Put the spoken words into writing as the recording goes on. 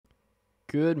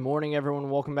Good morning, everyone.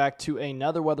 Welcome back to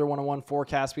another Weather 101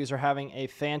 forecast. We are having a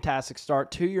fantastic start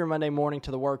to your Monday morning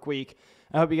to the work week.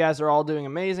 I hope you guys are all doing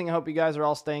amazing. I hope you guys are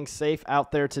all staying safe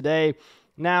out there today.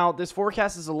 Now, this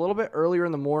forecast is a little bit earlier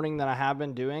in the morning than I have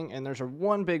been doing, and there's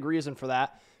one big reason for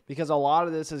that, because a lot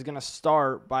of this is going to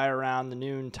start by around the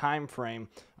noon time frame.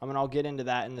 And I'll get into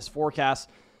that in this forecast.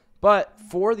 But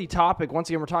for the topic, once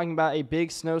again, we're talking about a big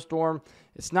snowstorm.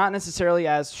 It's not necessarily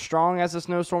as strong as a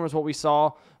snowstorm as what we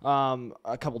saw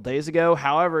a couple days ago.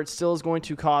 However, it still is going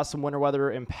to cause some winter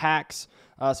weather impacts,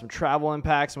 some travel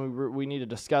impacts, and we need to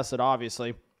discuss it,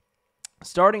 obviously.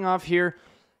 Starting off here,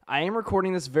 I am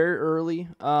recording this very early,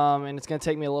 and it's going to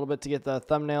take me a little bit to get the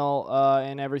thumbnail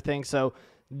and everything. So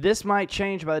this might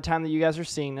change by the time that you guys are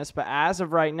seeing this, but as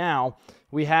of right now,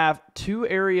 we have two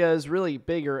areas, really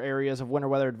bigger areas of winter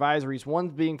weather advisories, one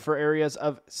being for areas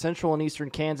of central and eastern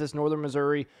Kansas, northern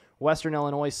Missouri, western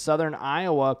Illinois, southern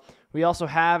Iowa. We also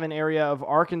have an area of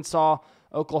Arkansas,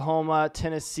 Oklahoma,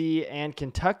 Tennessee, and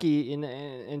Kentucky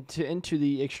into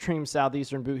the extreme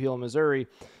southeastern Boot Heel, Missouri.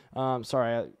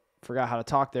 Sorry, I forgot how to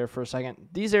talk there for a second.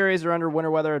 These areas are under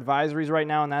winter weather advisories right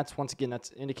now, and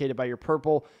that's indicated by your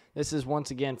purple. This is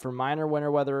once again for minor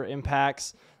winter weather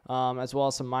impacts, as well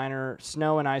as some minor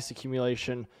snow and ice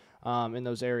accumulation in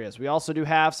those areas. We also do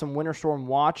have some winter storm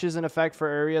watches in effect for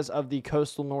areas of the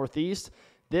coastal Northeast.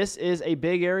 This is a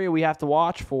big area we have to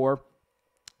watch for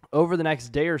over the next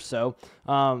day or so.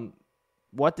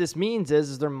 What this means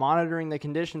is they're monitoring the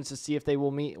conditions to see if they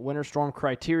will meet winter storm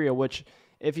criteria, which,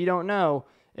 if you don't know,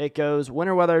 it goes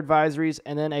winter weather advisories,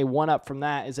 and then a one-up from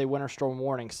that is a winter storm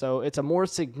warning. So it's a more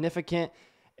significant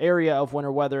area of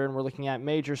winter weather, and we're looking at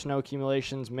major snow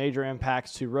accumulations, major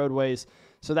impacts to roadways.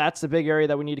 So that's the big area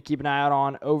that we need to keep an eye out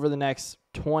on over the next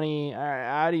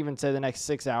I'd even say the next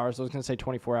 6 hours. I was going to say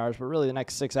 24 hours, but really the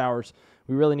next 6 hours,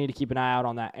 we really need to keep an eye out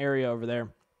on that area over there.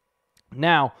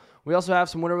 Now, we also have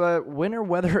some winter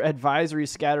weather advisories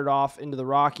scattered off into the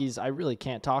Rockies. I really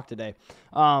can't talk today.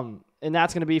 And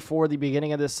that's going to be for the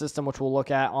beginning of this system, which we'll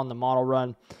look at on the model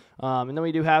run. And then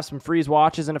we do have some freeze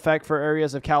watches in effect for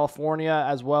areas of California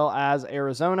as well as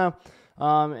Arizona.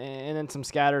 And then some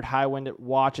scattered high wind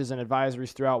watches and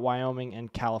advisories throughout Wyoming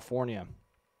and California.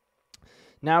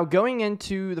 Now, going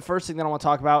into the first thing that I want to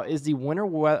talk about is the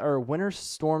winter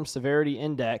storm severity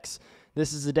index.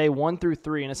 This is the day 1 through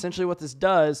 3, and essentially what this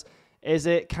does is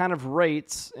it kind of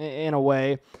rates, in a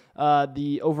way,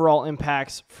 the overall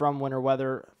impacts from winter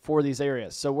weather for these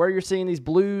areas. So where you're seeing these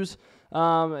blues,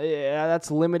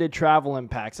 that's limited travel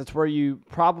impacts. That's where you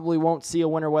probably won't see a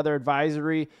winter weather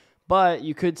advisory, but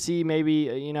you could see maybe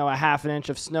a half an inch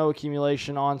of snow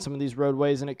accumulation on some of these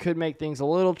roadways, and it could make things a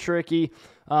little tricky.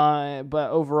 But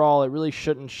overall, it really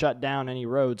shouldn't shut down any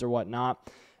roads or whatnot.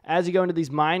 As you go into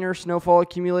these minor snowfall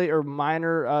accumulate or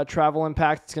minor travel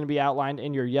impacts, it's going to be outlined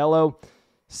in your yellow.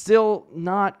 Still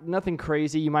nothing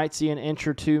crazy. You might see an inch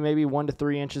or two, maybe 1 to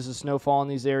 3 inches of snowfall in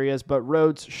these areas, but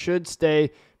roads should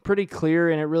stay pretty clear,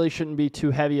 and it really shouldn't be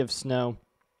too heavy of snow.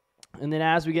 And then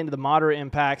as we get into the moderate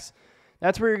impacts,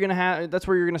 that's where you're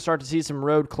going to start to see some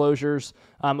road closures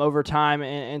over time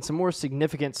and some more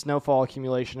significant snowfall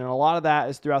accumulation. And a lot of that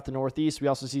is throughout the Northeast. We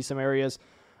also see some areas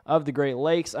of the Great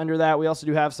Lakes under that. We also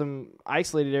do have some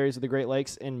isolated areas of the Great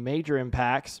Lakes in major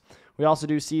impacts. We also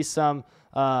do see some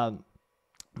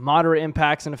moderate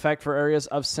impacts in effect for areas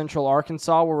of central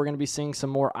Arkansas, where we're going to be seeing some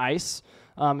more ice,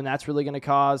 and that's really going to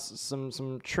cause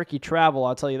some tricky travel,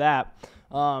 I'll tell you that.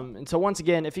 And so once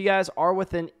again, if you guys are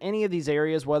within any of these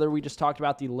areas, whether we just talked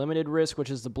about the limited risk, which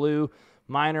is the blue,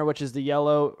 minor, which is the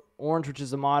yellow, orange, which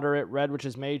is the moderate, red, which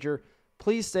is major,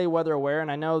 please stay weather aware.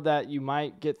 And I know that you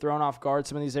might get thrown off guard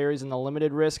some of these areas in the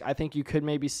limited risk. I think you could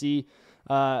maybe see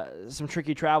some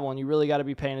tricky travel, and you really got to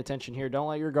be paying attention here. Don't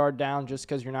let your guard down just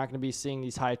because you're not going to be seeing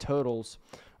these high totals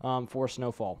for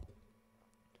snowfall.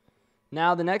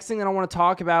 Now, the next thing that I want to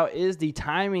talk about is the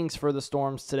timings for the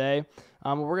storms today.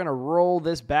 We're going to roll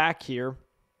this back here,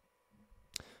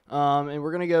 and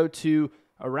we're going to go to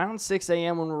around 6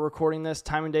 a.m. when we're recording this.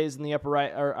 Time and days in the upper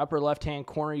right or upper left-hand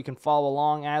corner. You can follow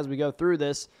along as we go through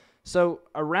this. So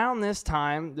around this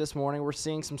time this morning, we're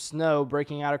seeing some snow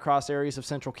breaking out across areas of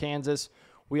central Kansas.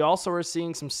 We also are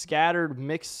seeing some scattered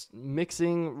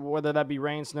mixing, whether that be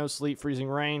rain, snow, sleet, freezing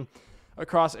rain,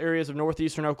 across areas of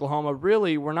northeastern Oklahoma.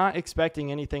 Really, we're not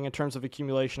expecting anything in terms of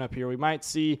accumulation up here. We might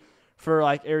see for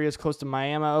like areas close to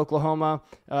Miami, Oklahoma,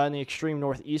 in the extreme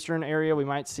northeastern area, we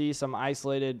might see some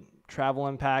isolated travel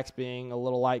impacts, being a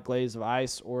little light glaze of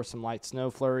ice or some light snow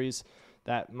flurries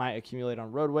that might accumulate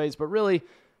on roadways. But really,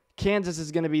 Kansas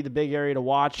is going to be the big area to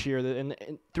watch here. And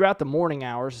throughout the morning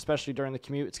hours, especially during the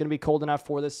commute, it's going to be cold enough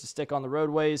for this to stick on the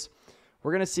roadways.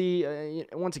 we're going to see,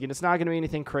 once again, it's not going to be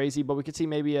anything crazy, but we could see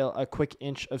maybe a quick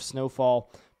inch of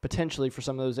snowfall potentially for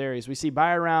some of those areas. We see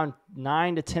by around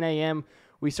 9 to 10 a.m.,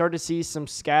 we start to see some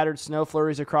scattered snow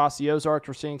flurries across the Ozarks.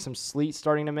 We're seeing some sleet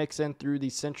starting to mix in through the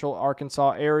central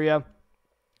Arkansas area.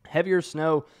 Heavier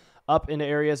snow up into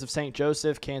areas of St.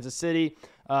 Joseph, Kansas City,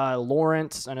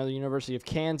 Lawrence. I know the University of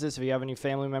Kansas, if you have any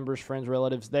family members, friends,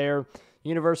 relatives there.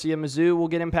 University of Mizzou will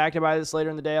get impacted by this later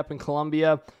in the day up in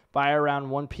Columbia by around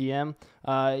 1 p.m.,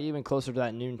 even closer to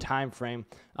that noon time frame.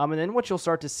 And then what you'll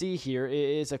start to see here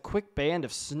is a quick band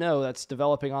of snow that's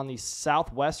developing on the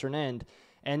southwestern end.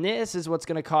 And this is what's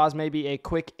going to cause maybe a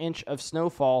quick inch of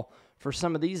snowfall for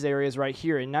some of these areas right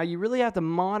here. And now you really have to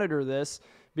monitor this,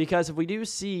 because if we do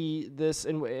see this,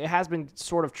 and it has been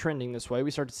sort of trending this way, we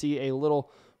start to see a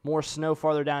little more snow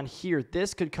farther down here.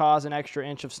 This could cause an extra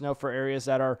inch of snow for areas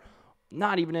that are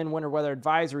not even in winter weather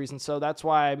advisories. And so that's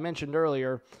why I mentioned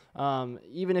earlier,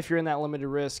 even if you're in that limited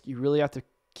risk, you really have to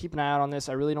keep an eye out on this.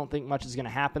 I really don't think much is going to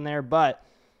happen there, but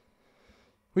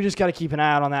we just got to keep an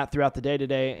eye out on that throughout the day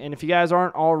today. And if you guys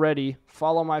aren't already,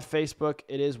 follow my Facebook.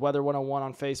 It is Weather 101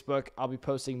 on Facebook. I'll be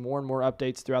posting more and more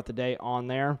updates throughout the day on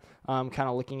there, kind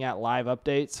of looking at live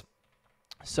updates.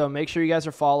 So make sure you guys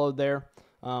are followed there.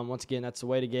 Once again, that's a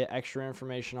way to get extra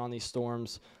information on these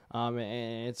storms. And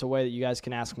it's a way that you guys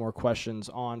can ask more questions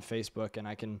on Facebook, and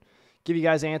I can give you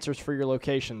guys answers for your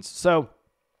locations. So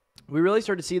we really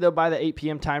start to see, though, by the 8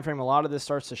 p.m. time frame, a lot of this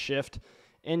starts to shift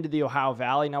into the Ohio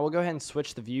Valley. Now we'll go ahead and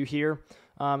switch the view here.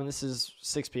 And this is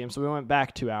 6 p.m., so we went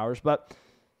back 2 hours. But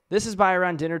this is by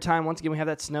around dinner time. Once again, we have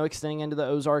that snow extending into the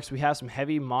Ozarks. We have some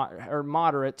heavy or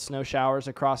moderate snow showers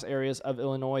across areas of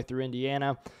Illinois through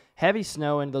Indiana. Heavy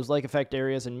snow in those lake effect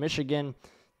areas in Michigan.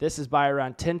 This is by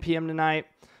around 10 p.m. tonight.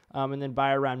 And then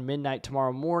by around midnight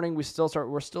tomorrow morning, we're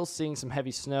still seeing some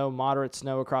heavy snow, moderate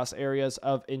snow across areas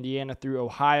of Indiana through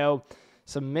Ohio.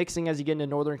 Some mixing as you get into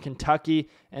northern Kentucky,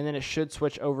 and then it should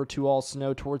switch over to all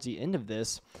snow towards the end of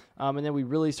this. And then we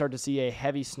really start to see a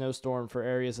heavy snowstorm for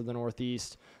areas of the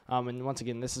Northeast. And once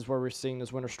again, this is where we're seeing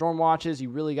those winter storm watches. You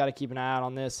really got to keep an eye out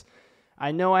on this.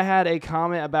 I know I had a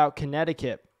comment about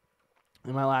Connecticut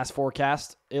in my last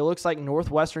forecast. It looks like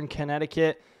northwestern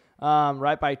Connecticut,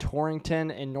 right by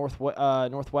Torrington and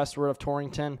northwestward of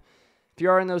Torrington. If you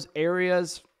are in those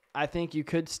areas, I think you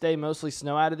could stay mostly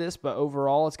snow out of this, but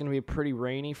overall it's going to be pretty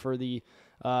rainy for the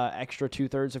extra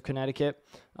 2/3 of Connecticut,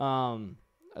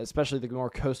 especially the more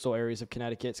coastal areas of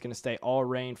Connecticut. It's going to stay all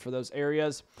rain for those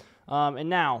areas. And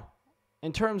now,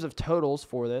 in terms of totals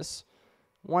for this,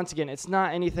 once again, it's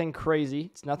not anything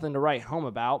crazy. It's nothing to write home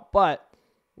about, but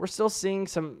we're still seeing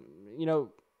some,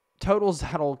 totals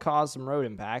that'll cause some road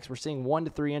impacts. We're seeing 1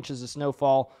 to 3 inches of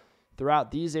snowfall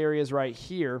throughout these areas right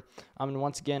here. And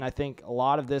once again, I think a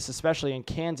lot of this, especially in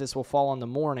Kansas, will fall in the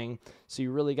morning. So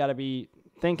you really got to be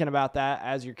thinking about that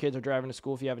as your kids are driving to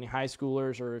school. If you have any high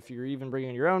schoolers, or if you're even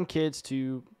bringing your own kids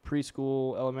to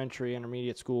preschool, elementary,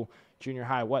 intermediate school, junior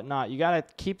high, whatnot, you got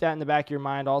to keep that in the back of your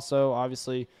mind. Also,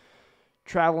 obviously,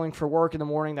 traveling for work in the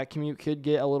morning, that commute could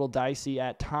get a little dicey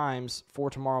at times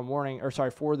for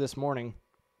for this morning.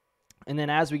 And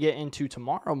then as we get into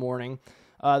tomorrow morning,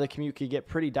 the commute could get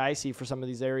pretty dicey for some of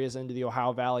these areas into the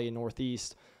Ohio Valley and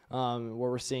Northeast, where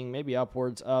we're seeing maybe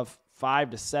upwards of 5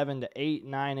 to 7 to 8,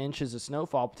 9 inches of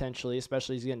snowfall potentially,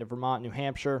 especially as you get into Vermont, New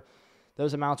Hampshire.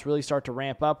 Those amounts really start to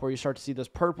ramp up, where you start to see those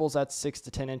purples. That's 6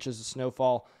 to 10 inches of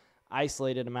snowfall,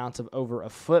 isolated amounts of over a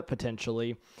foot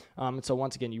potentially. And so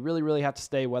once again, you really, really have to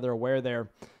stay weather aware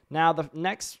there. Now, the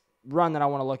next run that I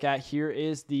want to look at here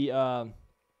is the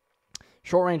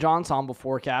short-range ensemble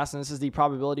forecast, and this is the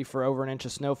probability for over an inch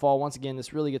of snowfall. Once again,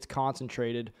 this really gets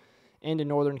concentrated into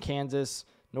northern Kansas,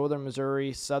 northern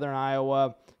Missouri, southern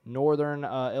Iowa, northern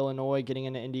Illinois, getting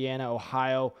into Indiana,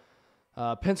 Ohio,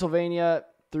 Pennsylvania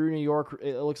through New York.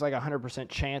 It looks like a 100%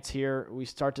 chance here. We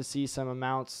start to see some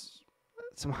amounts,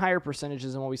 some higher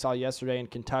percentages than what we saw yesterday in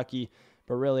Kentucky,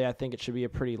 but really I think it should be a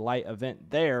pretty light event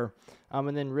there.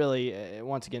 And then really,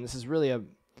 once again, this is really a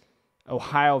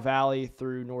Ohio Valley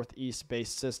through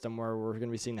Northeast-based system where we're going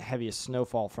to be seeing the heaviest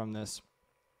snowfall from this.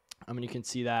 You can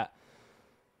see that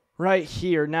right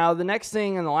here. Now, the next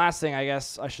thing and the last thing, I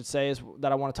guess I should say, is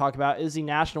that I want to talk about is the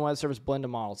National Weather Service blend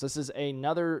of models. This is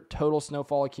another total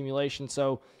snowfall accumulation,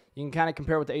 so you can kind of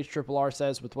compare what the HRRR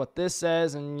says with what this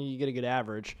says, and you get a good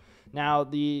average. Now,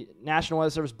 the National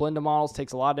Weather Service blend of models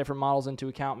takes a lot of different models into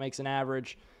account, makes an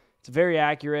average. It's very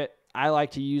accurate. I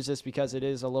like to use this because it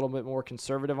is a little bit more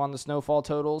conservative on the snowfall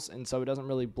totals, and so it doesn't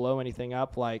really blow anything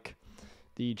up like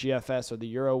the GFS or the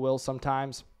Euro will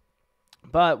sometimes.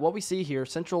 But what we see here,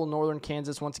 central northern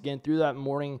Kansas, once again, through that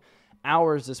morning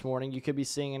hours this morning, you could be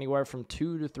seeing anywhere from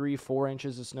 2 to 3, 4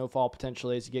 inches of snowfall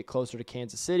potentially as you get closer to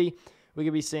Kansas City. We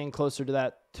could be seeing closer to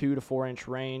that 2 to 4 inch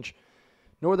range.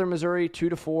 Northern Missouri, 2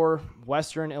 to 4.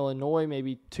 Western Illinois,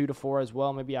 maybe 2 to 4 as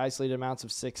well. Maybe isolated amounts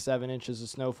of 6, 7 inches of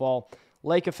snowfall.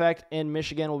 Lake effect in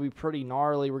Michigan will be pretty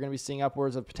gnarly. We're going to be seeing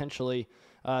upwards of potentially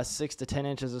 6 to 10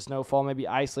 inches of snowfall, maybe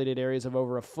isolated areas of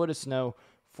over a foot of snow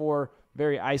for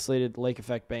very isolated lake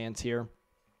effect bands here.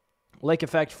 Lake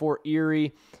effect for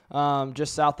Erie,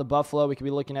 just south of Buffalo, we could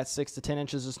be looking at 6 to 10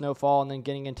 inches of snowfall, and then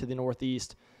getting into the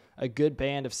northeast, a good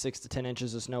band of 6 to 10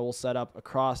 inches of snow will set up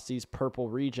across these purple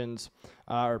regions,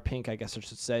 or pink, I guess I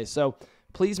should say. So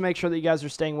please make sure that you guys are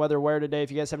staying weather aware today.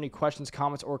 If you guys have any questions,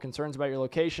 comments, or concerns about your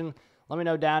location, let me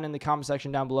know down in the comment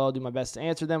section down below. I'll do my best to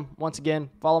answer them. Once again,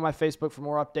 follow my Facebook for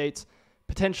more updates.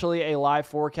 Potentially a live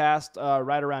forecast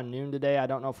right around noon today. I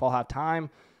don't know if I'll have time,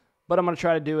 but I'm going to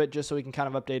try to do it just so we can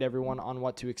kind of update everyone on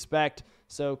what to expect.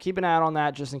 So keep an eye out on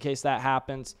that just in case that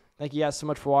happens. Thank you guys so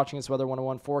much for watching this Weather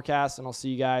 101 forecast, and I'll see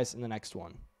you guys in the next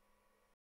one.